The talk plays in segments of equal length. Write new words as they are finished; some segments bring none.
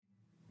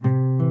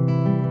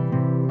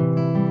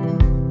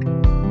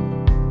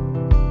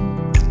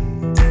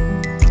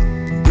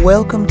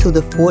Welcome to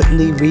the Fort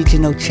Lee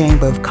Regional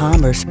Chamber of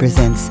Commerce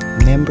presents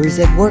Members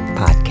at Work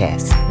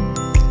podcast.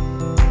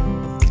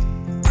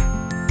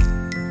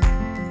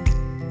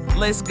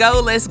 Let's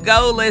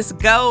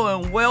go,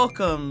 and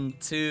welcome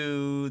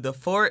to the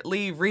Fort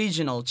Lee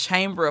Regional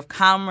Chamber of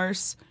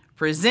Commerce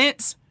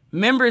presents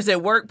Members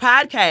at Work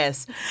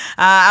podcast.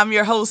 I'm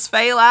your host,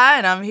 Fela,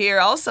 and I'm here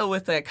also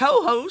with a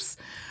co-host,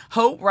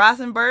 Hope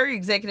Rothenberg,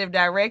 Executive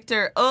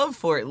Director of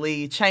Fort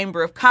Lee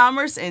Chamber of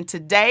Commerce, and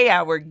today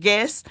our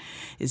guest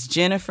is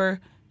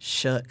Jennifer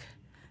Shuck.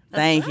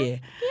 Thank you.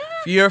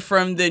 If you're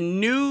from the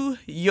New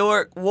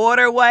York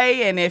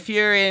Waterway, and if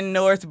you're in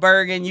North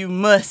Bergen, you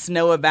must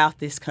know about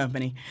this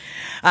company.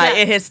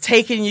 It has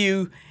taken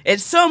you at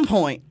some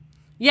point.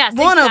 Yes,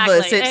 One exactly,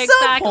 of us at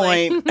some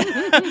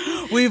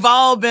point. We've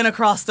all been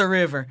across the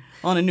river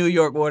on a New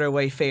York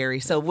Waterway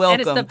ferry. So welcome.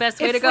 And it's the best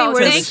way to go.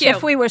 Thank you.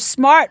 If we were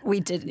smart, we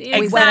didn't.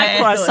 Exactly. We went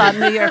across on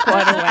New York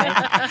Waterway.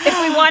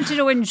 If we wanted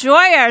to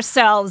enjoy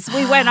ourselves,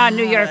 we went on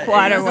New York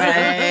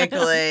Waterway.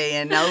 Exactly.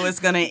 And know it's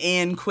going to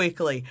end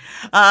quickly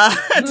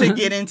to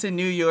get into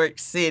New York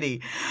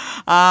City.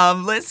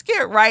 Let's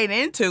get right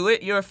into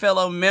it. You're a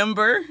fellow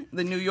member,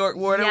 the New York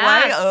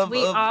Waterway of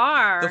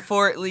the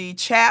Fort Lee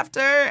chapter.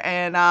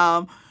 And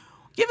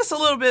give us a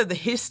little bit of the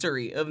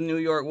history of New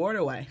York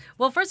Waterway.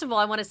 Well, first of all,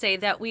 I want to say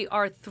that we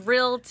are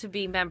thrilled to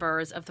be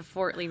members of the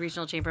Fort Lee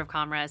Regional Chamber of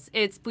Commerce.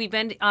 We've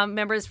been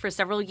members for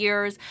several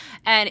years,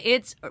 and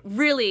it's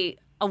really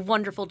a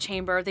wonderful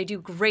chamber. They do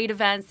great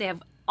events. They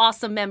have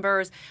awesome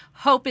members.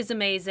 Hope is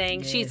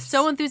amazing. Yes. She's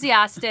so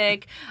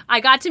enthusiastic. I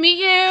got to meet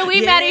you.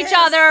 We met each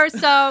other.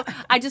 So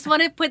I just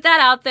want to put that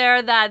out there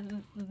that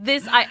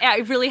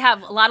I really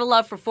have a lot of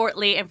love for Fort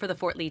Lee and for the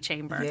Fort Lee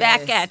Chamber. Yes.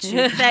 Back at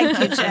you. Thank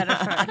you,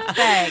 Jennifer.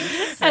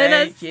 Thanks.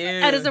 Thank you.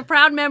 And as a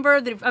proud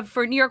member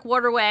for New York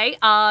Waterway,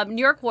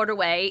 New York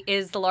Waterway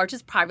is the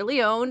largest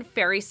privately owned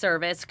ferry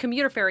service,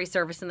 commuter ferry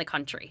service in the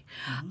country.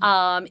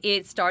 Mm-hmm.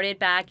 It started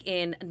back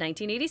in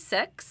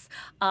 1986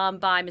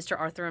 by Mr.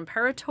 Arthur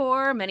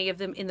Imperator. Many of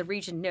them in the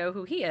region know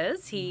who he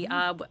is. He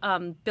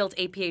built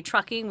APA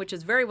Trucking, which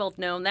is very well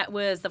known. That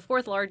was the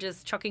fourth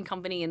largest trucking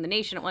company in the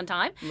nation at one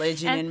time.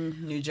 Legend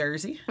in New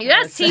Jersey.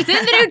 Yes, he's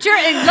in the New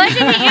Jersey.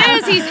 Legend he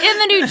is. He's in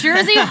the New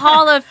Jersey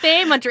Hall of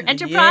Fame under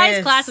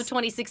Enterprise class of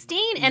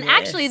 2016. And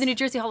actually, the New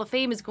Jersey Hall of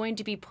Fame is going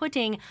to be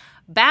putting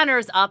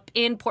banners up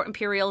in Port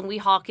Imperial and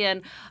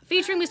Weehawken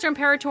featuring Mr.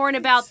 Imperator and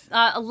about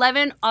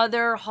 11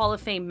 other Hall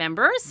of Fame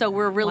members. So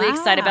we're really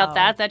excited about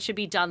that. That should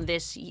be done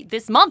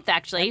this month,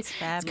 actually.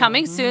 It's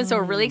coming soon, so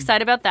we're really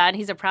excited about that. And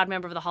he's a proud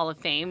member of the Hall of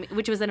Fame,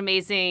 which was an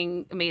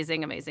amazing,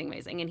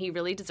 and he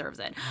really deserves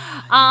it.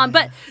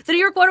 But the New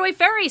York Waterway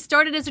Ferry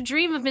started as a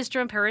dream of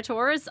Mr.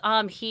 Imperator's.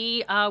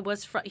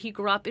 He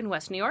grew up in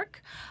West New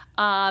York,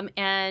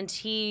 and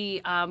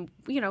he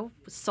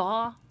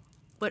saw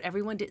what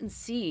everyone didn't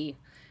see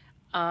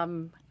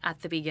at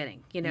the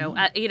beginning,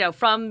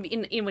 from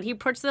when he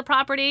purchased the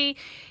property,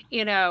 he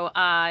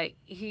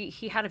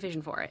had a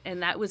vision for it,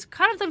 and that was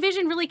kind of the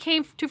vision really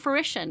came to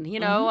fruition. He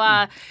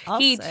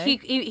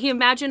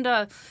imagined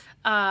a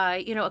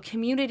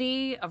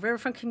community, a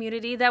riverfront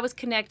community that was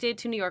connected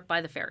to New York by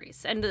the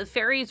ferries. And the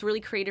ferries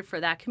really created for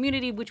that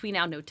community, which we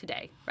now know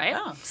today, right?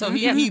 Oh, so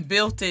he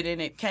built it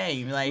and it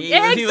came. Like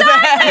exactly. Built it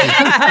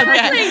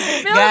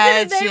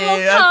and they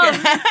will come.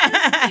 Okay.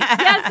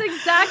 Yes,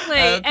 exactly.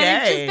 Okay.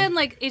 And it's just been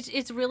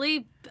it's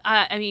really,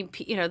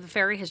 the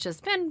ferry has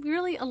just been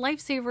really a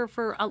lifesaver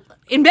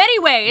in many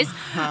ways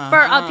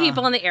for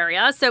people in the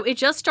area. So it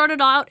just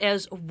started out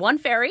as one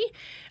ferry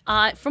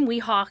from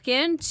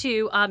Weehawken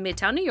to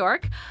Midtown New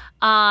York,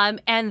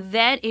 and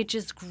then it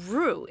just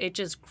grew. It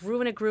just grew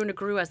and it grew and it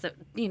grew as the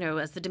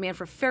demand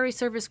for ferry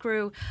service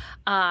grew.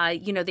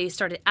 They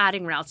started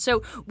adding routes.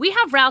 So we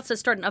have routes that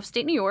start in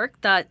upstate New York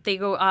that they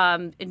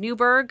go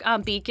Newburgh,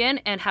 Beacon,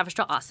 and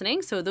Haverstraw,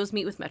 Ossining. So those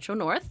meet with Metro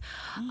North,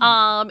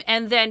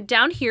 and then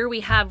down here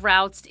we have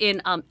routes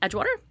in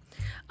Edgewater.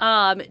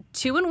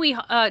 Two in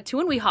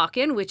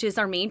Weehawken, which is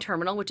our main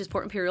terminal, which is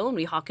Port Imperial in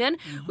Weehawken.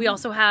 Mm-hmm. We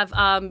also have,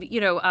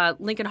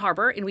 Lincoln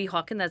Harbor in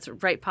Weehawken. That's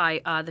right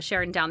by the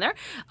Sheraton down there.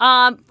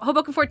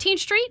 Hoboken 14th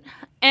Street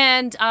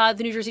and the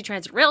New Jersey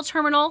Transit Rail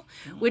Terminal,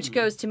 which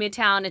goes to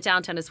Midtown and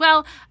downtown as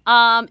well.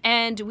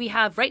 And we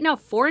have right now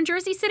 4 in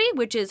Jersey City,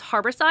 which is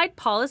Harborside,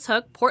 Paulus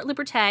Hook, Port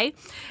Liberté,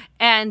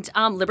 and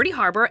Liberty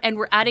Harbor. And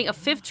we're adding a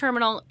 5th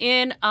terminal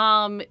in,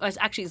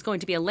 it's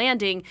going to be a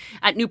landing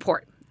at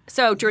Newport.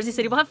 So Jersey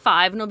City will have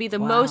 5, and it'll be the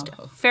most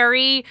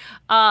ferry,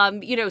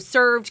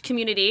 served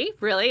community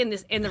really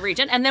in the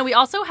region. And then we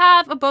also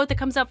have a boat that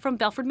comes up from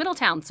Belford,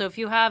 Middletown. So if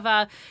you have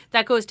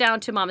that goes down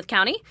to Monmouth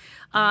County,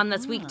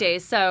 that's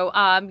weekdays. So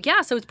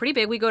so it's pretty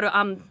big. We go to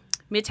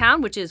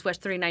Midtown, which is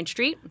West 39th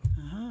Street.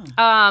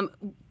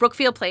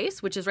 Brookfield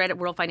Place, which is right at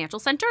World Financial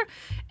Center,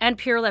 and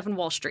Pier 11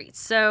 Wall Street.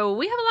 So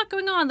we have a lot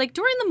going on. Like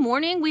during the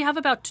morning, we have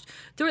about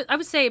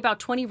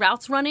 20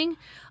 routes running,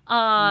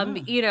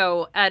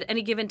 at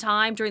any given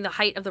time during the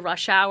height of the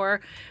rush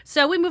hour.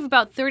 So we move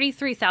about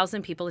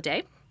 33,000 people a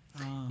day.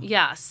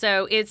 Yeah,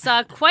 so it's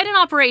quite an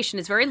operation.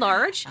 It's very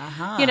large,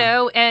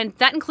 and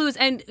that includes,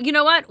 and you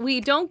know what? We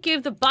don't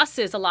give the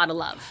buses a lot of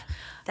love.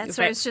 That's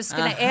what I was just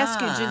going to ask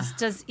you.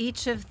 Does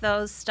each of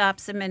those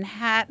stops in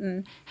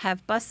Manhattan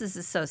have buses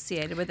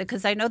associated with it?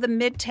 Because I know the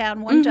Midtown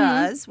one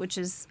does, which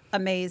is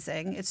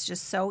amazing. It's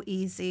just so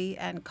easy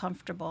and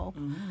comfortable.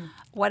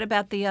 What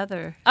about the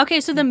other? Okay,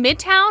 so the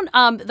Midtown,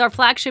 our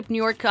flagship New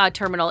York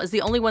terminal, is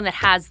the only one that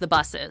has the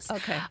buses.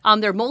 Okay.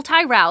 They're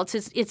multi-routes.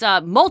 It's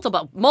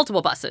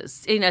multiple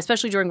buses,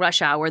 especially during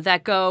rush hour,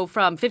 that go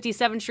from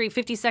 57th Street,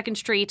 52nd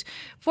Street,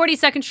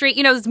 42nd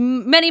Street. There's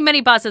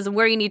many buses and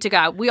where you need to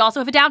go. We also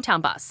have a downtown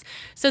bus.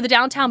 So the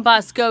downtown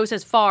bus goes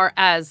as far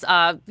as,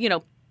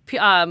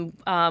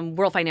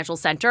 World Financial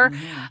Center.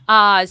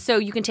 So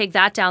you can take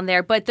that down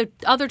there. But the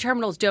other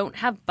terminals don't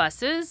have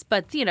buses.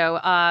 But,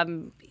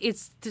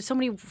 there's so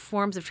many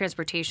forms of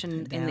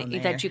transportation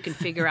that you can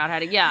figure out how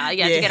to, to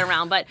get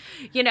around. But,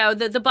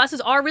 the buses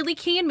are really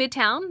key in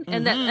Midtown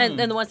and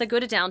the ones that go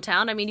to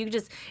downtown. I mean, you can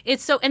just,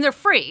 and they're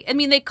free. I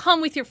mean, they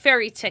come with your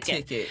ferry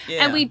ticket.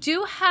 And we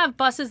do have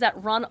buses that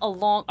run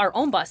along, our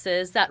own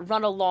buses that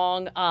run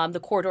along the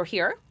corridor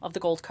here of the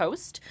Gold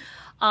Coast.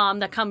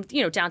 That come,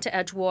 down to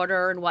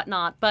Edgewater and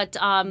whatnot. But,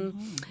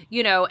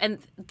 and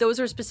those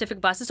are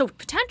specific buses. So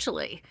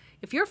potentially,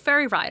 if you're a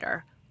ferry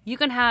rider, you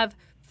can have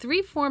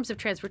 3 forms of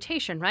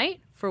transportation, right,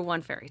 for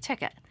one ferry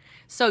ticket.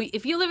 So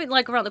if you live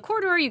around the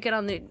corridor, you get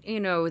on the,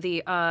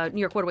 the New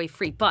York Waterway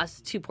free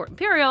bus to Port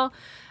Imperial.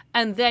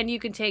 And then you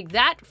can take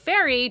that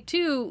ferry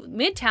to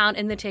Midtown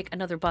and then take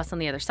another bus on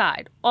the other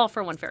side, all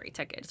for one ferry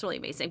ticket. It's really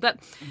amazing. But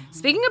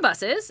speaking of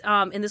buses,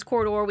 in this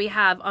corridor we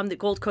have on the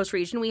Gold Coast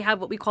region, we have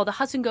what we call the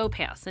Hudson Go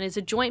Pass. And it's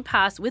a joint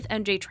pass with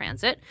NJ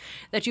Transit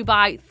that you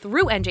buy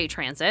through NJ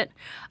Transit.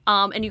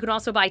 And you can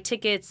also buy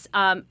tickets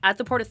at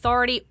the Port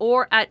Authority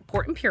or at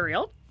Port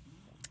Imperial.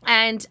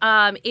 And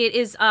it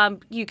is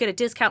you get a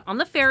discount on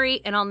the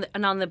ferry and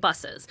on the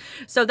buses.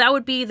 So that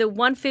would be the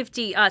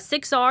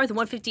 156R, the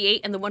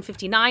 158, and the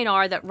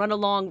 159R that run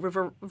along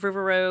River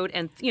Road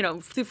and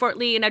through Fort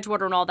Lee and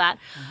Edgewater and all that.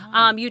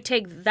 You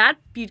take that,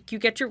 you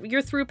get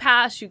your through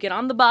pass, you get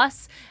on the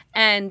bus,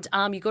 and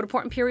you go to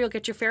Port Imperial,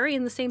 get your ferry,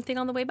 and the same thing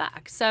on the way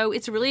back. So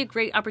it's really a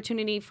great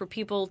opportunity for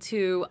people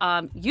to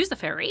use the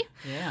ferry.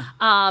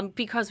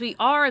 Because we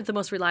are the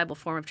most reliable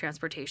form of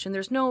transportation.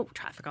 There's no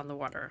traffic on the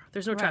water.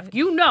 There's no traffic.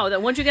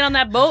 That once you get on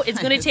that boat, it's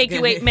going to take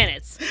you 8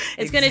 minutes.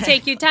 It's going to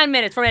take you 10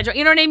 minutes from Edgewater.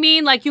 You know what I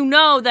mean? Like,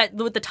 that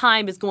what the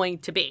time is going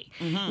to be.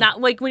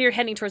 Not like when you're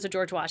heading towards the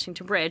George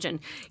Washington Bridge, and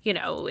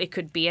it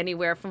could be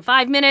anywhere from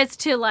 5 minutes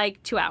to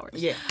 2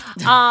 hours.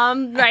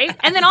 Right?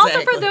 And then also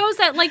for those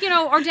that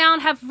are down,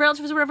 have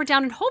relatives or whatever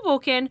down in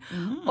Hoboken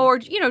or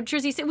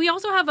Jersey City, we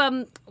also have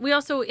in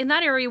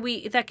that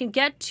area that can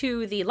get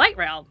to the light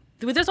rail.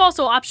 There's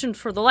also options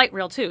for the light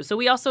rail too. So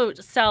we also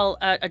sell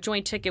a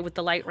joint ticket with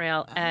the light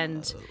rail,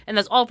 and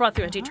that's all brought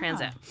through NJ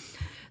Transit.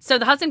 So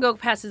the Hudson Go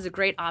Pass is a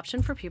great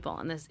option for people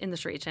in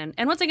this region.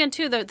 And once again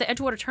too, the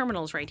Edgewater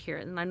terminal is right here,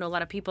 and I know a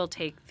lot of people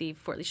take the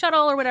Fort Lee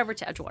shuttle or whatever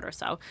to Edgewater.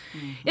 So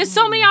there's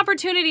so many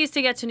opportunities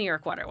to get to New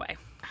York Waterway.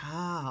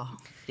 Oh,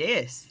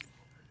 yes.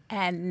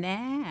 And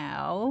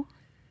now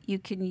you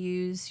can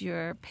use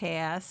your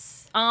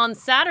pass on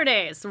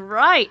Saturdays,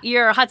 right?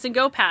 Your Hudson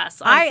Go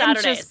Pass on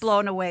Saturdays. I am just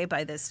blown away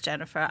by this,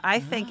 Jennifer. I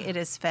think it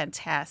is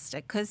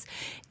fantastic because,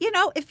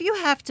 if you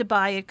have to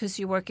buy it because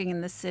you're working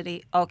in the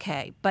city,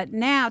 okay. But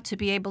now to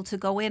be able to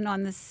go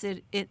into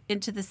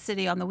the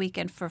city on the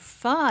weekend for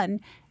fun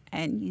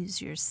and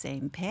use your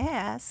same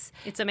pass.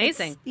 It's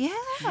amazing.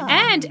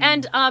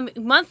 And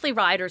monthly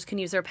riders can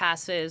use their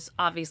passes,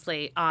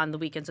 obviously, on the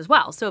weekends as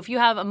well. So if you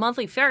have a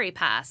monthly ferry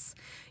pass,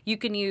 you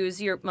can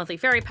use your monthly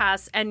ferry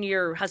pass and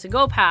your Hudson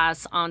Go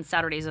Pass on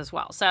Saturdays as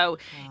well. So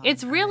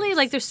it's really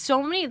there's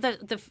so many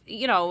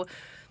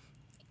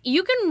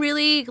you can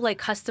really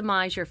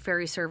customize your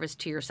ferry service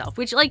to yourself,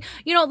 which a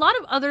lot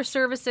of other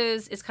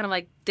services is kind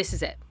of this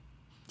is it.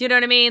 You know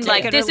what I mean?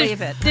 Take it or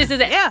leave it. This is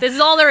it. Yeah. This is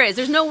all there is.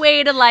 There's no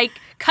way to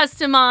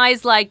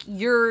customize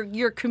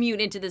your commute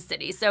into the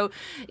city. So,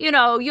 you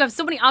have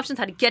so many options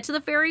how to get to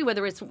the ferry,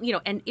 whether it's,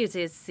 and it's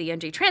the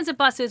NJ Transit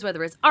buses,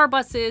 whether it's our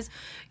buses,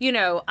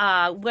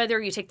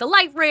 whether you take the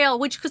light rail,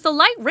 because the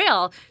light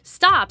rail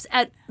stops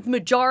at the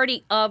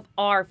majority of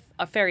our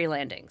ferry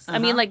landings. I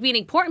mean,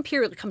 meaning Port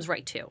Imperial comes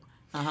right to.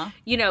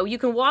 You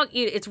can walk,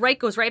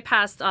 goes right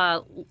past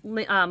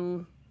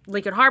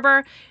Lincoln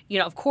Harbor.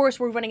 Of course,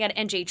 we're running at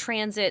NJ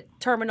Transit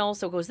Terminal,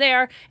 so it goes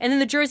there. And then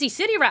the Jersey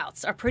City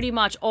routes are pretty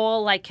much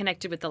all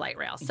connected with the light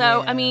rail.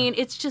 So, I mean,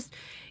 it's just,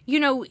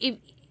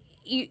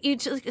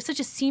 it's such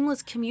a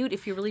seamless commute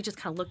if you really just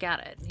kind of look at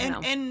it.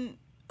 And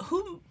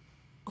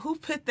who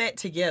put that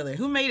together?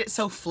 Who made it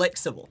so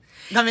flexible?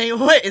 I mean,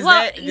 what is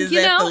that? Is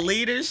that the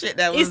leadership?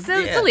 That was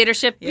it's the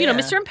leadership.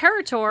 Mr.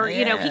 Imperator.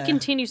 He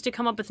continues to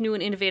come up with new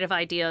and innovative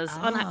ideas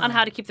on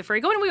how to keep the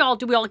ferry going. And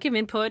we all give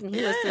input, and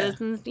he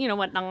listens, and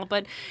whatnot.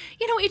 But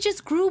it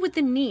just grew with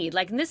the need.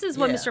 And this is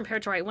what Mr.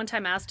 Imperator. I one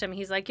time asked him.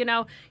 He's like,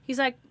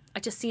 I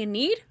just see a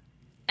need,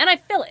 and I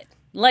fill it.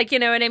 Like, you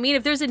know what I mean?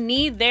 If there's a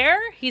need there,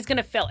 he's going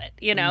to fill it,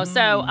 you know?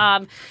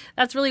 So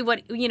that's really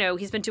what, you know,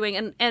 he's been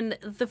doing. And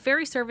the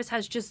ferry service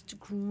has just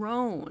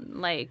grown,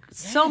 like,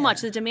 so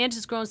much. The demand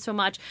has grown so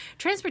much.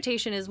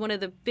 Transportation is one of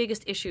the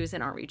biggest issues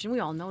in our region.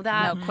 We all know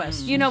that. No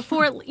question. You know,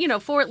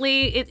 Fort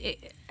Lee,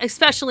 it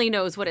especially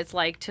knows what it's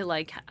like to,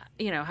 like,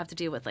 you know, have to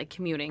deal with, like,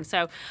 commuting.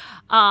 So,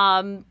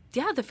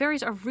 yeah, the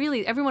ferries are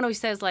really, everyone always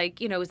says,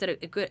 like, you know, is it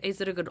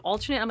a good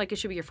alternate? I'm like, it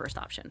should be your first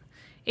option.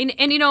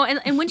 And you know,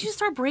 and when you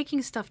start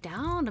breaking stuff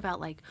down about,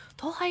 like,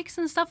 toll hikes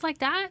and stuff like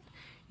that,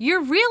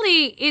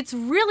 it's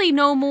really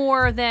no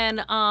more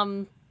than,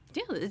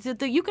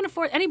 you can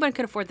afford, anyone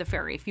can afford the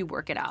ferry if you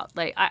work it out.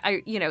 Like,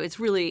 you know, it's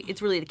really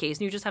the case.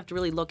 And you just have to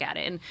really look at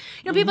it. And,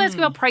 you know, people ask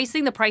about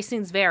pricing. The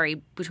pricings vary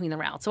between the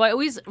routes. So I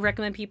always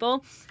recommend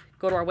people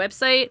go to our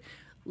website,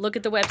 look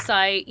at the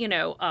website. You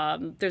know,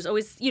 there's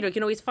always, you know, you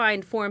can always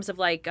find forms of,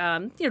 like, you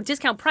know,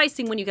 discount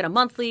pricing when you get a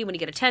monthly, when you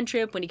get a 10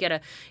 trip, when you get a,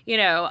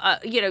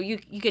 you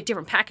get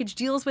different package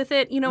deals with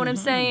it. You know what I'm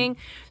saying?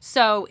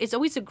 So it's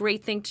always a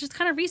great thing to just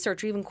kind of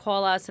research or even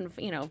call us and,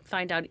 you know,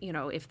 find out, you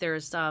know, if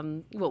there's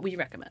what we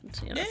recommend.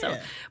 You know? So,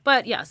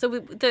 but yeah, so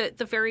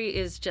the ferry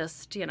is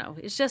just, you know,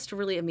 it's just a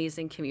really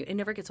amazing commute. It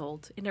never gets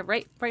old. It never,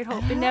 right,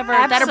 Hope? It never,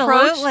 that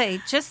approach. Absolutely.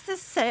 Just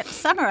this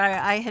summer,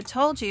 I had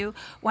told you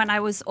when I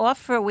was off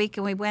for a week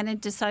and we went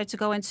and decided to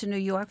go into New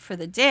York for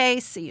the day,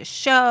 see a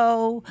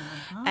show,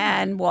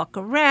 and walk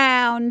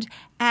around.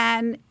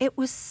 And it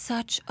was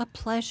such a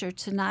pleasure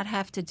to not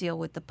have to deal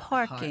with the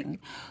parking,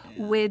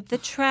 with the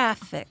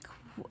traffic.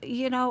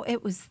 You know,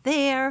 it was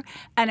there,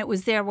 and it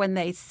was there when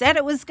they said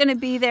it was going to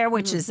be there,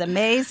 which is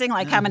amazing.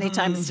 Like, how many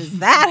times does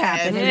that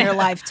happen in your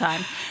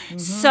lifetime?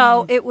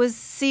 So it was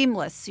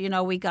seamless. You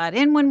know, we got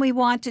in when we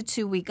wanted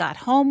to. We got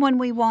home when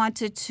we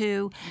wanted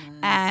to.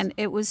 And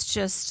it was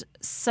just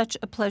such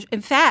a pleasure.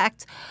 In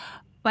fact,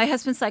 my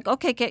husband's like,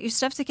 okay, get your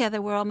stuff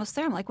together. We're almost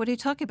there. I'm like, what are you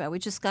talking about? We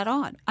just got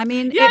on. I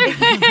mean, it's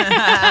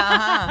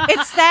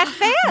that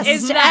fast.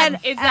 It's that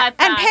fast.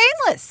 And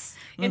painless.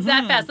 It's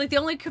that fast. Like, the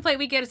only complaint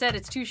we get is that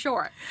it's too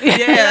short. Yeah.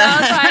 You know?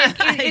 So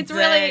it's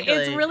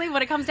Exactly. really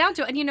what it comes down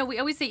to. And, you know, we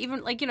always say,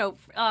 even, like, you know,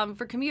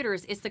 for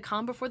commuters, it's the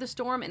calm before the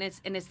storm, and it's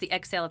the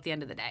exhale at the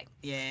end of the day.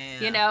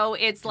 Yeah. You know,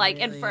 it's like,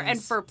 It really and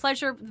is. for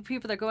pleasure, the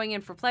people that are going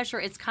in for pleasure,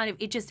 it's kind of,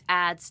 it just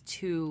adds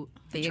to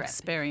the trip.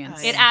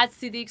 Experience. It adds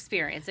to the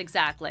experience,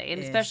 exactly.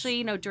 And especially,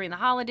 you know, during the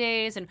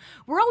holidays. And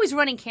we're always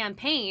running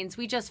campaigns.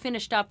 We just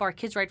finished up our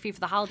Kids Ride Free for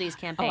the Holidays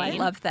campaign. Oh, I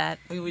love that.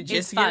 We were It's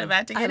just fun.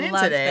 about to get I into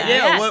love that. that.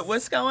 Yeah, Yes.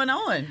 what's going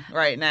on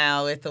right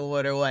now at the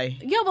Waterway?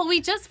 Yeah, well, we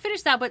just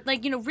finished that, but,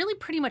 like, you know, really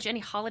pretty much any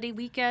holiday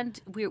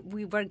weekend, we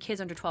run Kids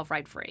Under 12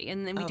 Ride Free,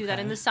 and then we do that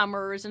in the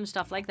summers and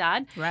stuff like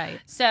that. Right.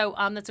 So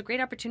that's a great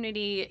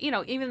opportunity. You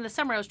know, even in the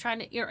summer, I was trying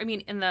to, you know, I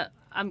mean,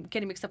 I'm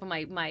getting mixed up on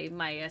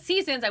my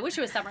seasons. I wish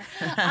it was summer.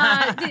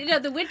 You know,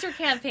 the winter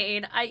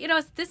campaign.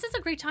 This is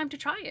a great time to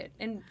try it,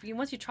 and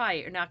once you try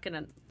it, you're not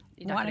gonna.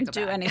 Want to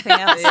do anything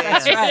else.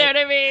 That's You know right. what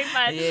I mean?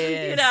 But,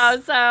 Yes. you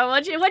know, so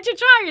once you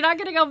try, you're not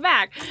going to go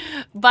back.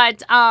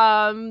 But,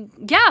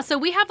 yeah, so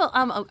we have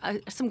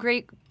some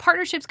great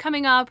partnerships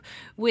coming up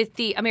with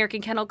the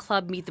American Kennel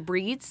Club Meet the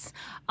Breeds.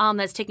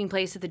 That's taking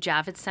place at the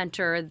Javits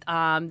Center.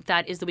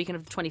 That is the weekend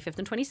of the 25th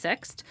and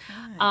 26th.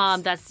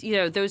 Nice. That's, you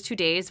know, those 2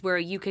 days where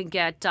you can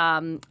get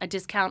a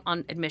discount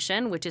on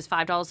admission, which is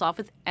 $5 off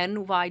with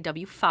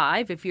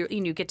NYW5. If you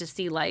get to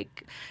see,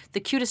 like,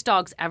 the cutest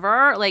dogs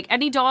ever. Like,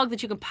 any dog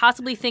that you can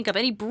possibly think of,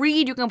 any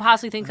breed you can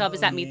possibly think of,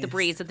 is at Meet the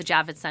Breeds at the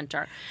Javits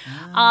Center.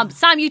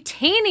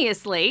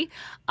 Simultaneously,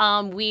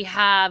 we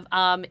have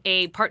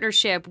a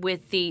partnership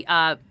with the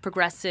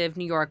Progressive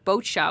New York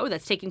Boat Show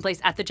that's taking place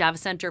at the Javits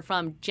Center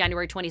from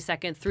January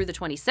 22nd through the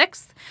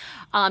 26th.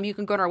 You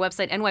can go to our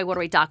website,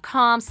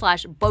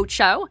 nywaterway.com/boat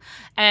show,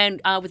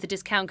 and with the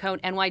discount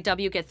code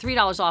NYW, get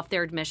 $3 off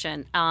their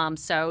admission.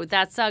 So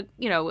that's a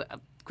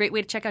great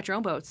way to check out your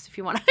own boats if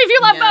you want. If you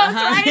love boats,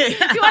 right? If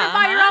you want to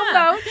buy your own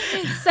boat.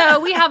 So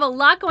we have a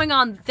lot going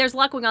on. There's a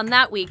lot going on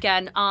that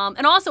weekend.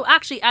 And also,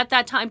 actually, at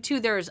that time too,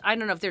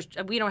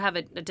 we don't have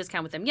a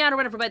discount with them yet or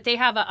whatever, but they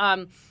have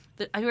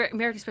the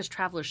American Express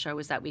Travelers Show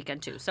is that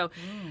weekend too. So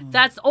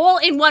that's all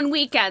in one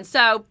weekend.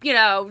 So, you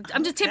know,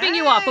 I'm just tipping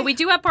you off. But we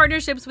do have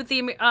partnerships with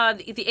the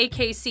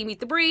AKC Meet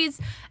the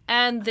Breeds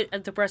and the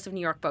Progressive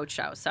New York Boat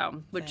Show.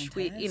 So, which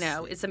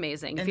it's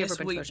amazing. And if you this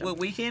ever been to a show. what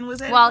weekend was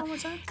that? Well, One more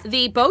time?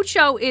 the boat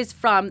show is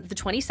from the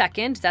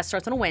 22nd. That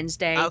starts on a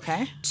Wednesday.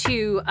 Okay.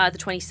 To the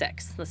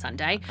 26th, the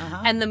Sunday.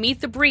 And the Meet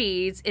the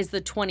Breeds is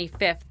the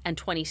 25th and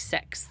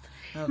 26th.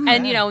 Okay.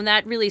 And, you know, and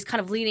that really is kind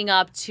of leading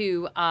up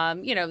to,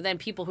 then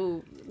people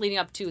who leading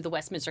up to the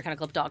Westminster Kennel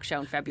Club Dog Show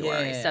in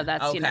February. Yeah. So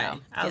that's, okay. I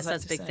guess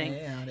that's a big thing.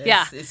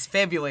 Yeah. It's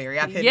February.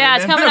 I couldn't Yeah,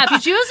 it's remember. coming up.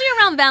 It's usually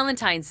around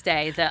Valentine's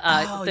Day, the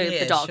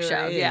dog sure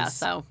show. is. Yeah,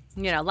 so,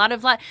 you know, a lot,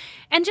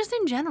 and just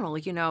in general,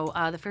 you know,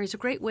 the fair is a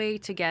great way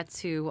to get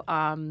to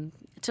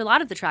to a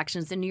lot of the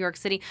attractions in New York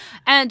City.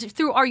 And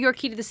through our Your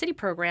Key to the City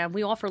program,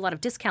 we offer a lot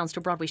of discounts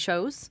to Broadway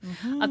shows,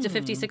 up to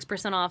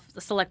 56% off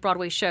the select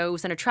Broadway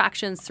shows and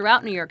attractions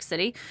throughout New York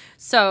City.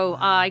 So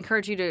I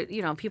encourage you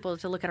to, people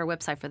to look at our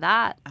website for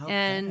that. Okay.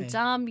 And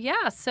and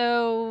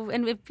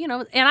if,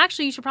 and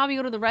actually you should probably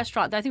go to the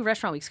restaurant. I think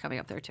Restaurant Week's coming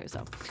up there too.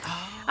 So,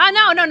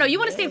 no, you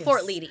want to stay in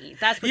Fort Lee to eat.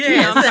 That's what you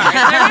want.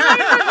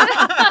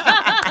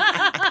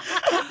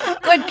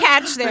 Good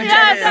catch there,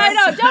 Yes,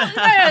 Jennifer.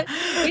 I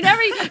know. You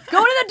never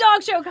go to the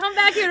dog show. Come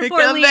back here to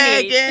Fort Come Lee.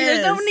 back,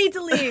 There's no yes. need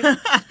to leave.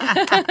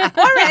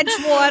 Or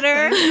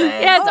Edgewater.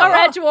 Yes, or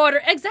Edgewater.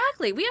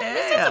 Exactly. We have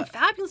Yeah. some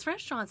fabulous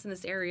restaurants in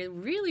this area.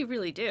 Really,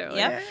 really do.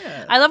 Yep.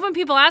 Yeah. I love when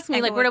people ask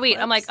me, like, where do we eat?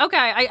 Englewood I'm like,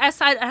 okay. I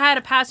had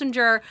a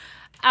passenger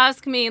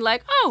ask me,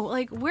 like,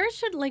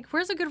 where's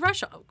a good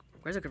restaurant?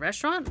 Where's a good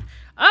restaurant?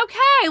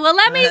 Okay, well,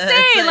 let me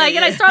see. And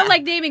I start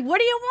naming, what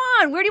do you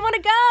want? Where do you want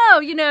to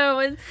go?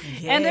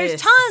 And there's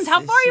Yes, tons.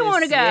 How far it's you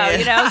want to go?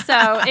 just-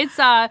 So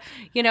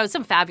it's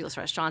some fabulous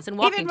restaurants and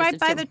walking Even right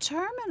distance. by too. the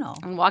terminal.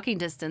 And walking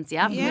distance,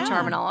 from Yeah. the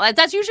terminal.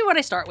 That's usually what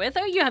I start with.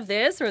 Oh, you have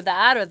this or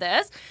that or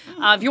this.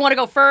 If you want to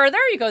go further,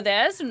 you go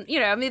this. And,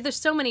 there's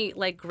so many,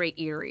 great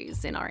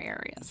Eries in our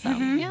area. So,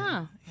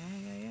 yeah.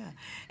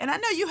 And I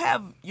know you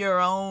have your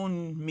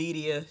own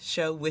media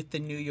show with the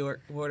New York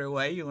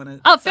Waterway. You want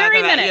to Oh, Ferry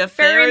about Minute. your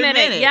Ferry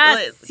Minute.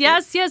 Yes,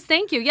 Let's- yes.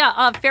 Thank you.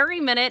 Yeah,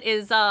 Ferry Minute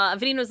is a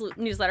video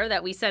newsletter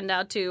that we send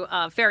out to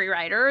ferry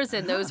riders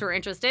and those who are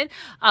interested.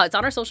 It's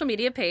on our social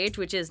media page,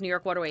 which is New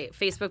York Waterway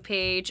Facebook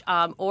page,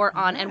 or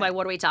on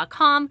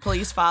nywaterway.com.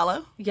 Please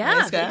follow. Yeah,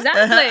 Let's go.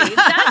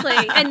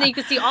 exactly. And then you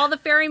can see all the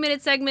Ferry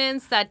Minute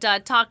segments that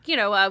talk,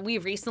 we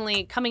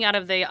recently, coming out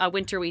of the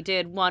winter, we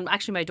did one.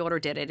 Actually, my daughter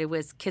did it. It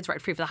was Kids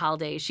Ride Free for the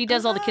holidays. She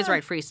does all the Kids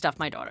Ride Free stuff,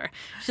 my daughter.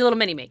 She's a little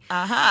mini-me.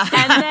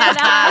 And then...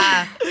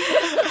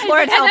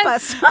 Lord help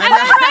us. I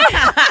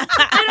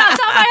know,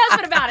 tell my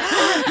husband about it.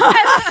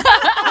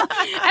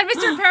 And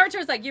Mr.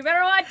 Imperator's like, you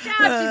better watch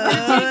out. She's going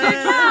to take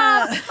your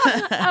job.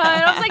 And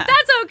I was like,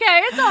 that's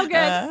okay. It's all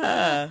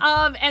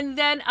good. And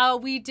then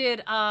we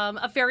did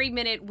a Ferry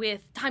Minute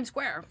with Times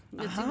Square.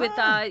 With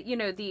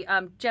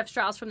the Jeff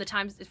Strauss from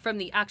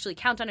the actually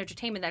Countdown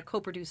Entertainment that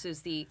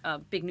co-produces the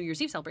big New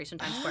Year's Eve celebration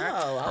in Times Square.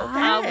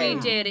 Oh, okay.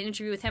 We did an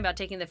interview with him about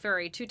taking the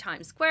ferry to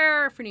Times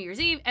Square for New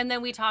Year's Eve. And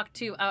then we talked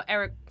to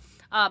Eric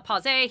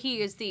Pausé.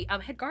 He is the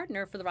head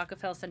gardener for the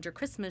Rockefeller Center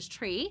Christmas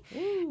tree.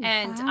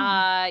 And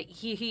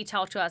he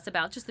talked to us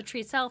about just the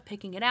tree itself,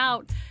 picking it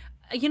out.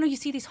 You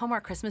see these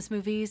Hallmark Christmas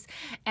movies,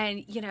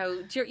 and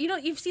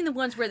you've seen the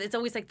ones where it's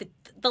always like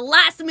the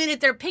last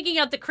minute they're picking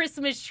out the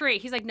Christmas tree.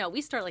 He's like, no,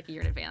 we start like a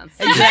year in advance.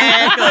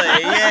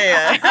 Exactly.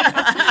 Yeah.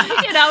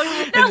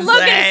 They're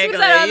looking as soon as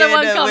that other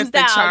one comes with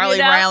down. the Charlie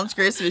Brown's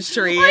Christmas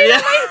tree. The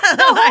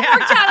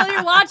Hallmark Channel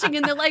you're watching,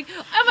 and they're like,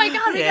 oh my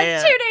God, we Yeah.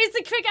 got 2 days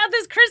to pick out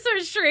this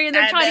Christmas tree, and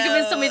they're I trying to know.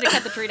 convince somebody to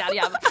cut the tree down.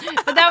 Yeah,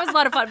 but that was a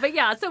lot of fun. But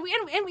yeah, so we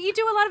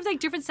do a lot of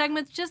different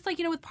segments, just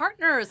with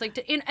partners,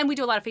 and we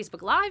do a lot of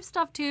Facebook Live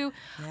stuff too.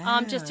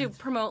 Just to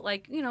promote,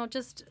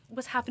 just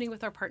what's happening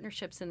with our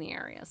partnerships in the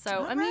area.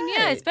 So,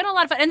 it's been a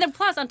lot of fun. And then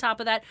plus, on top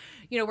of that,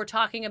 we're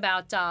talking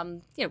about,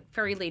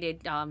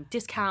 ferry-related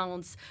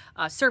discounts,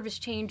 service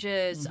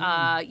changes,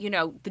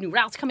 the new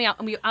routes coming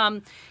out.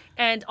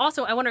 And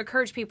also, I want to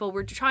encourage people,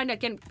 we're trying to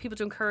get people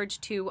to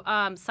encourage to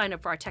sign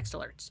up for our text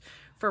alerts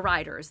for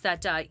riders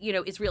that,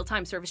 is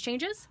real-time service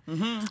changes.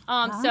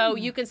 So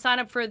you can sign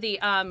up for the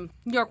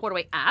New York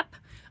Waterway app.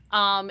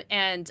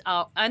 And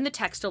the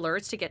text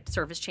alerts to get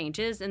service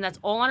changes, and that's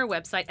all on our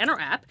website and our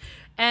app.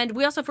 And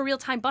we also have a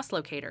real-time bus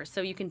locator,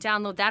 so you can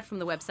download that from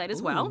the website as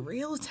well.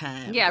 Real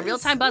time. Yeah,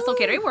 real-time bus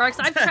locator. It works.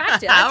 I've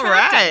tracked it. All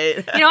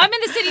right. I'm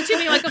in the city too,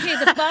 being like, okay,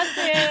 the bus is.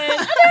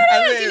 There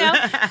it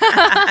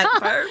is,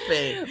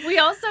 Perfect. We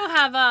also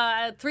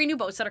have 3 new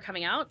boats that are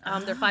coming out.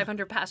 They're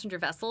 500-passenger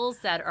vessels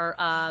that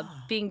are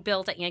being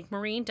built at Yank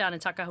Marine down in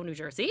Tuckahoe, New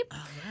Jersey.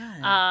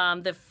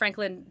 The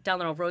Franklin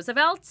Delano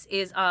Roosevelt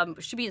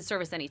should be in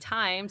service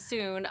anytime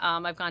soon.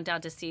 I've gone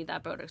down to see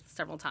that boat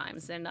several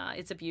times, and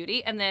it's a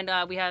beauty. And then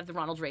we have the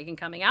Ronald Reagan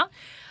coming out.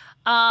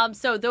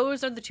 So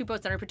those are the 2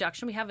 boats that are in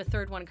production. We have a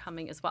 3rd one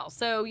coming as well.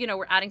 So,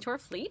 we're adding to our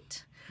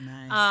fleet.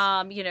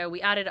 Nice.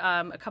 We added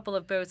a couple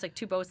of boats,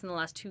 2 boats in the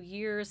last 2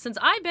 years. Since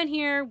I've been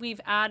here,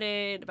 we've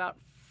added about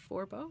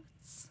 4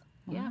 boats.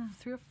 Wow. Yeah,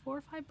 3 or 4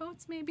 or 5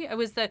 boats maybe. It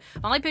was the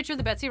Molly Pitcher,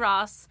 the Betsy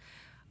Ross,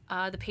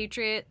 the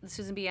Patriot, the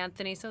Susan B.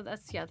 Anthony. So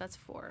that's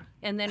 4.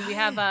 And then we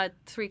have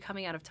 3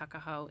 coming out of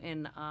Tuckahoe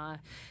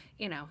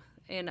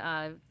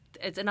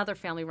it's another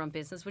family-run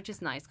business, which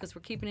is nice because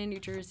we're keeping it in New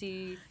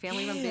Jersey,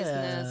 family-run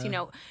business.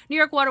 New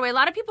York Waterway. A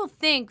lot of people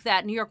think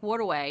that New York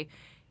Waterway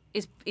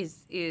is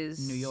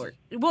New York.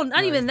 Well,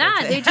 not even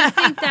that. They just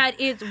think that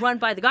it's run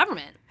by the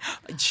government.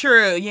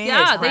 True.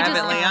 Yeah. It's they just.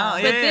 privately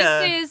owned. But Yeah.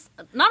 this is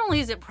not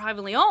only is it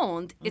privately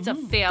owned, it's a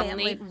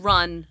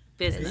family-run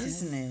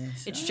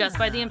business. It's just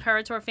by the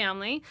Imperator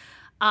family.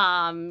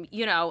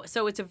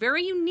 So it's a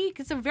very unique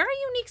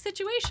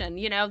situation,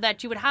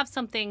 that you would have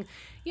something,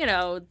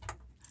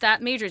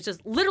 that major is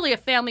just literally a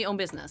family-owned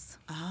business.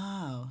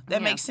 Oh,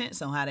 that makes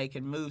sense on how they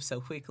can move so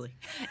quickly.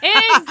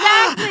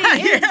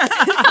 Exactly.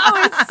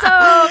 It's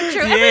so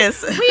true.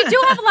 Yes. And we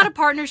do have a lot of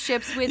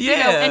partnerships with,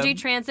 Yeah. NJ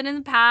Transit and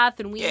the Path,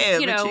 and we, Yeah,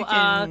 but you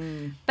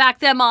can- back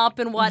them up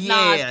and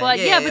whatnot. But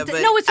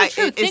no, it's the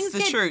truth. It's the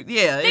truth.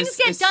 Yeah, Things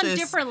get it's done just-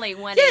 differently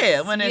when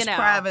when it's you know.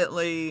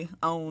 privately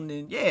owned,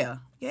 and yeah,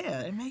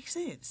 it makes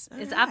sense. It's All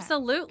right.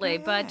 absolutely,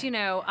 but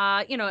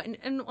Yeah.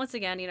 and once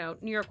again,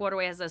 New York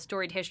Waterway has a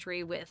storied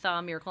history with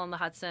Miracle on the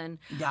Hudson.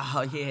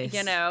 Oh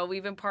yes.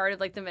 We've been part of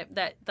like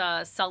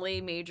the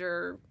Sully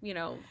major,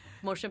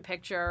 motion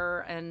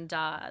picture, and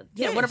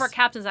one of our Yes.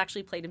 captains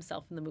actually played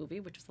himself in the movie,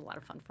 which was a lot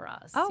of fun for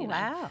us. Oh,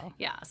 wow.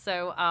 Yeah.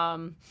 So,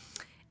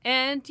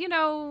 and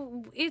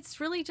it's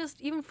really just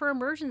even for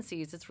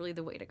emergencies, it's really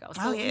the way to go.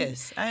 So Oh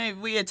yes,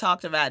 we had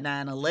talked about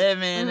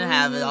 9/11,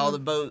 having all the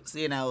boats,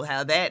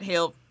 how that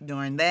helped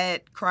during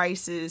that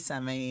crisis. I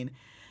mean,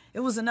 it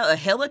was a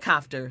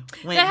helicopter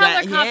went the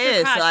back. helicopter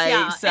Yes, crash, like,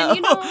 yeah. so.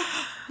 And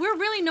we're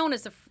really known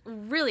as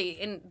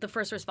in the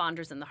first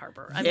responders in the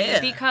harbor. I Yeah.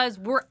 mean, because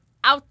we're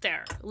out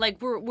there, like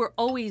we're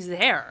always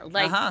there.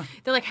 Like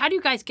they're like, how do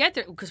you guys get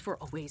there? Because we're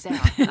always there.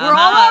 We're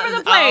all over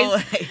the place.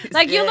 Always,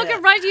 Like you look yeah.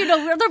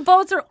 at other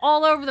boats are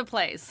all over the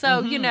place.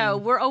 So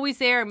we're always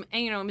there. And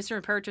Mr.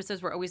 Imperator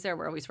says we're always there.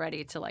 We're always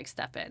ready to like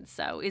step in.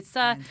 So it's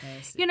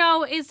Fantastic.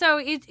 it's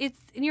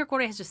New York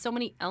Waterway has just so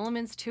many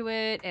elements to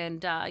it,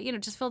 and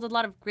just filled a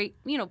lot of great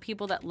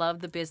people that love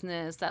the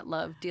business, that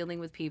love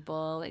dealing with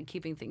people and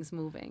keeping things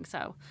moving.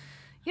 So.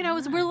 We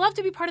love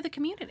to be part of the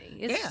community.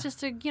 It's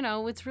just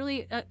it's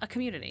really a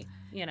community.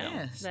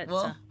 Yes. That's,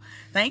 Well,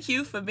 thank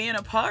you for being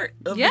a part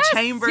of yes, the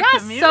chamber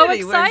yes, community. so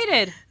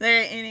excited. Was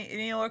there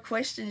any more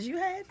questions you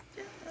had?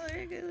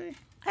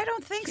 I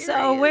don't think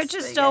so. We're Curious,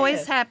 just yeah.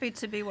 always happy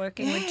to be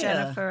working with Yeah.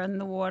 Jennifer and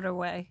the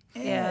Waterway.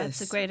 Yeah, it's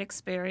a Yes. great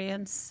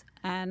experience.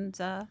 And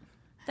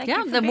thank Yeah,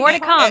 you for the being more to a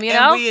part. come,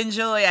 And we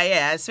enjoy, I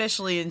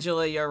especially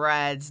enjoy your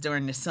rides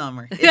during the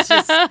summer. It's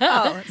just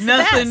Oh, it's the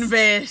nothing best.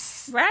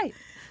 best Right.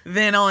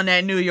 than on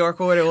that New York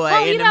Waterway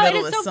Well, in the and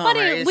middle it's of so summer.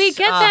 funny. We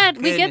get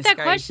Goodness that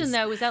question gracious.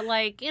 though. Is that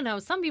like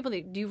some people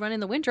do you run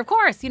in the winter? Of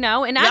course, and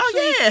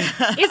actually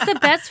yeah. it's the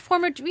best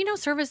form of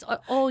service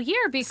all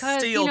year because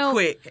Still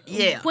quick,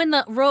 yeah. When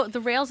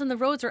the rails and the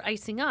roads are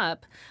icing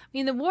up,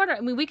 the water.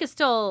 We could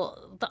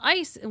still the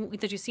ice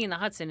that you see in the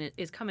Hudson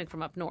is coming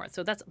from up north.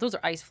 So those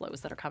are ice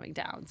flows that are coming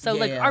down. So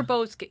like Yeah. our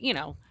boats,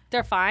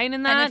 they're fine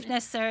in that. And if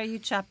necessary, you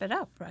chop it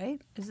up, right?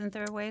 Isn't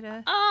there a way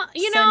to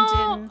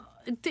send in?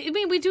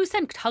 We do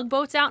send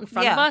tugboats out in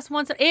front of Yeah. us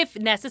once, if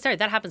necessary.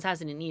 That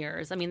hasn't in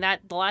years. I mean, the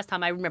last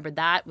time I remember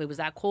that it was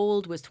that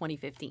cold was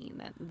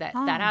 2015. That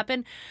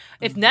happened.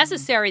 If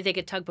necessary, they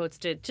get tugboats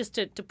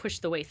to push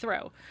the way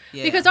through,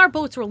 Yeah. because our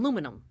boats are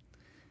aluminum.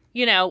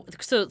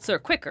 So they're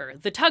quicker.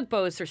 The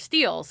tugboats are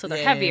steel, so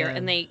they're heavier,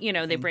 and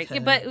they break.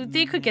 But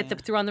they could get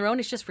through on their own.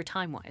 It's just for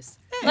time wise,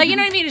 like what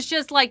I mean. It's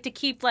just like to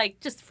keep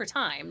just for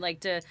time, like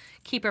to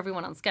keep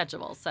everyone on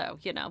schedule. So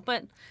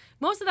but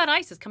most of that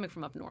ice is coming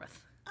from up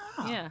north.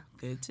 Yeah,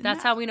 Good to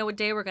that's know. how we know what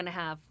day we're gonna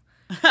have.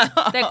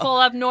 They call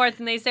up north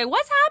and they say,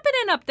 "What's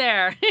happening up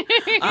there?"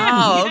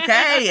 Oh,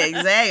 okay,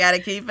 exactly. Got to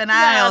keep an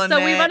eye on so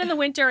that. we run in the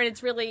winter, and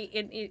it's really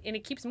and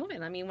it keeps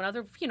moving. I mean, when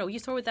other you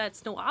saw with that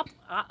snow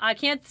I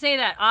can't say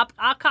that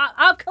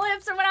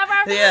apocalypse or whatever.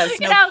 Yeah,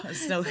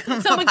 Snow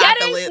apocalypse. or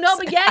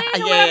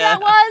whatever that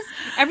was.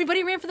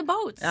 Everybody ran for the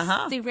boats.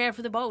 Uh-huh. They ran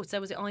for the boats.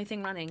 That was the only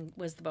thing running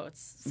was the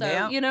boats. So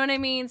Yeah. you know what I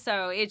mean.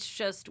 So it's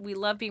just we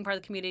love being part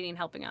of the community and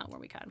helping out where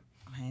we can.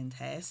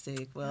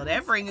 Fantastic. Well,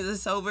 that brings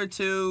us over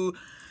to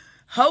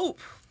Hope.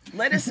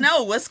 Let us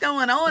know what's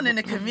going on in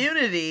the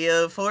community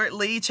of Fort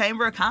Lee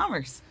Chamber of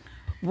Commerce.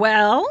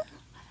 Well,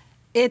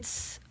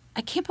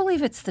 I can't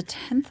believe it's the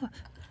 10th.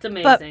 It's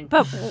amazing.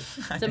 But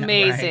It's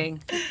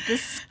amazing. the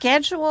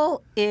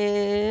schedule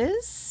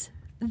is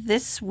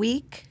this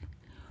week.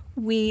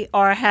 We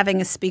are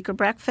having a speaker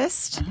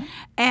breakfast,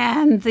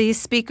 and the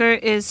speaker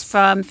is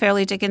from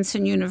Fairleigh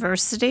Dickinson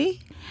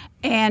University,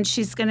 and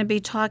she's going to be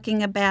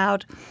talking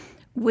about,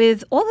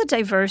 with all the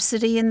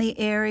diversity in the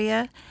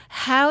area,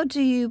 how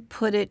do you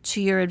put it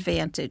to your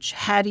advantage?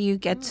 How do you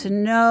get to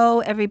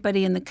know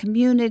everybody in the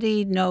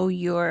community, know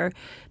your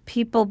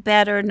people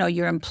better, know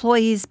your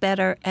employees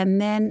better, and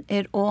then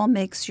it all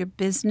makes your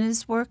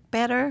business work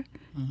better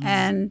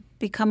and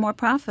become more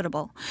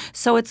profitable.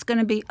 So it's going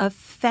to be a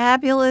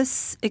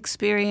fabulous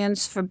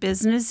experience for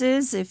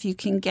businesses if you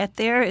can get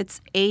there.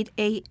 It's 8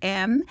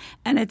 a.m.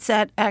 and it's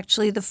at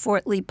actually the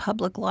Fort Lee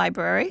Public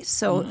Library.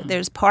 So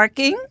there's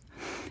parking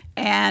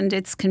and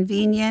it's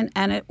convenient,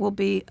 and it will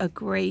be a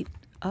great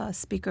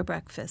speaker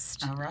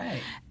breakfast. All right.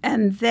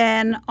 And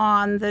then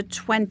on the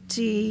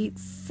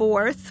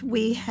 24th,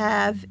 we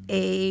have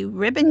a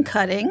ribbon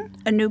cutting,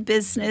 a new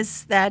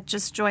business that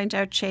just joined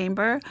our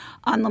chamber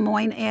on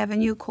Lemoyne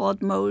Avenue called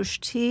Moj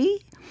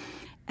Tea.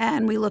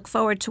 And we look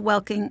forward to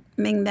welcoming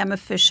them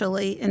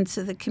officially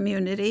into the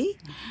community.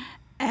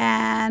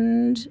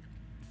 And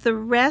the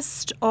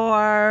rest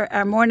are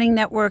our morning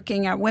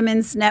networking, our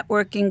women's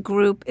networking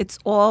group. It's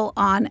all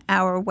on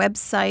our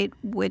website,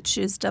 which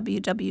is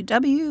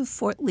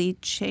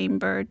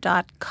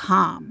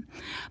www.fortleechamber.com.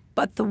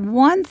 But the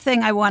one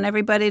thing I want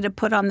everybody to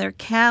put on their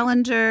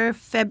calendar,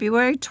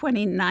 February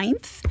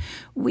 29th,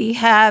 we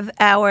have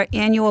our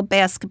annual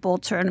basketball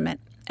tournament.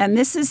 And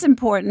this is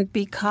important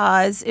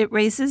because it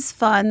raises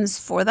funds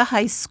for the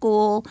high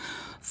school,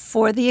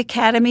 for the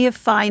Academy of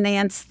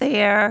Finance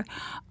there.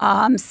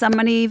 Some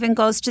money even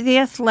goes to the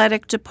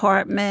athletic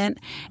department,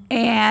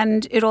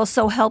 and it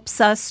also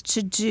helps us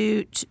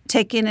to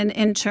take in an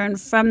intern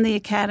from the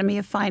Academy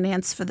of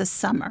Finance for the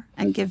summer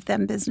and give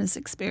them business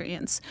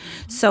experience.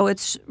 So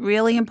it's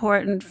really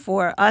important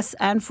for us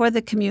and for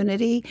the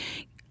community.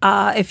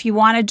 If you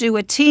want to do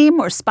a team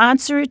or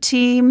sponsor a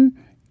team,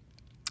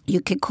 you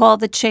can call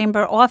the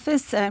chamber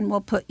office and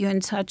we'll put you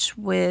in touch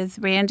with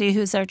Randy,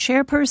 who's our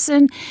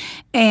chairperson.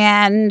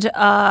 And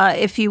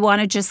if you want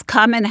to just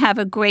come and have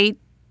a great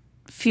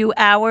few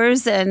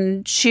hours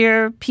and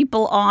cheer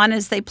people on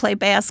as they play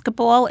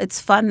basketball, it's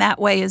fun that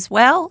way as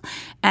well.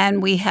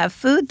 And we have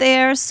food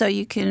there, so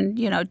you can,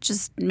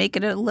 just make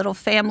it a little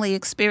family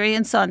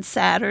experience on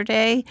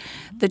Saturday,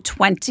 the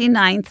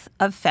 29th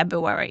of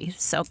February.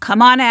 So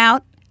come on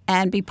out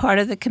and be part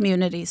of the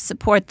community,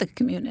 support the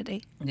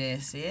community.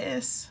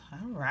 Yes.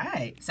 All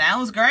right.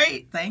 Sounds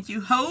great. Thank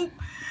you, Hope.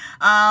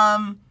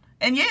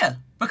 And yeah,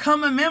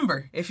 become a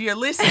member if you're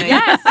listening.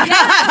 Yes.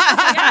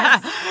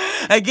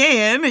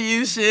 Again,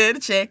 you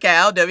should check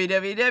out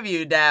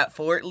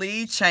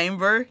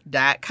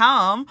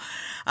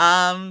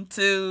www.fortleechamber.com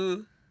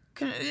to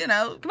Come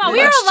on,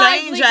 we are a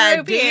exchange lively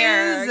group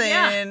ideas, here.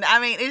 Yeah. and I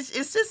mean,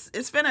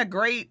 it's been a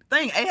great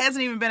thing. It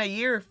hasn't even been a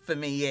year for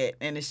me yet,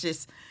 and it's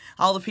just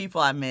all the people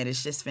I've met.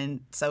 It's just been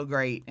so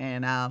great,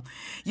 and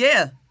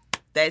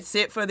that's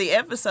it for the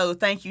episode.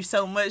 Thank you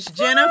so much,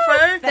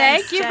 Jennifer.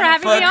 Thank you for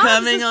having for me on.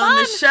 coming This was on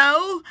the fun.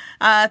 show.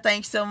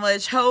 Thanks so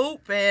much,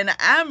 Hope, and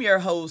I'm your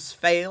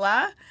host,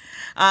 Fela.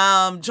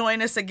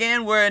 Join us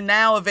again. We're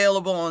now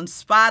available on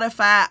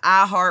Spotify,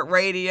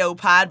 iHeartRadio,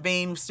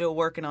 Podbean. We're still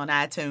working on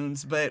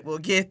iTunes, but we'll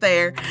get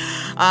there.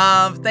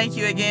 Thank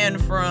you again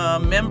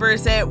from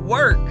Members at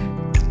Work.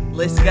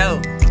 Let's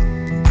go.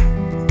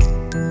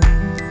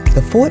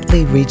 The Fort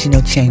Lee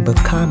Regional Chamber of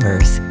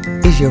Commerce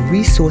is your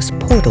resource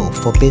portal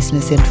for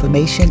business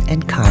information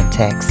and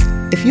contacts.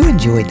 If you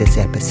enjoyed this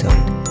episode,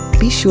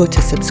 be sure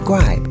to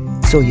subscribe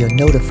so you're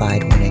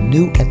notified when a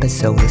new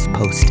episode is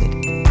posted.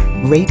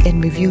 Rate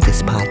and review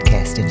this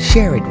podcast and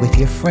share it with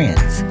your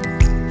friends.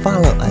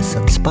 Follow us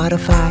on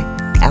Spotify,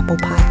 Apple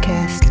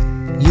Podcasts,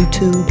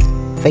 YouTube,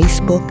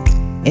 Facebook,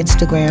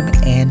 Instagram,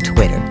 and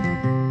Twitter.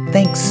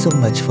 Thanks so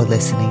much for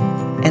listening,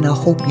 and I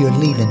hope you're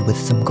leaving with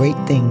some great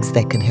things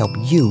that can help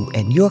you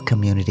and your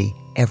community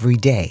every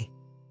day.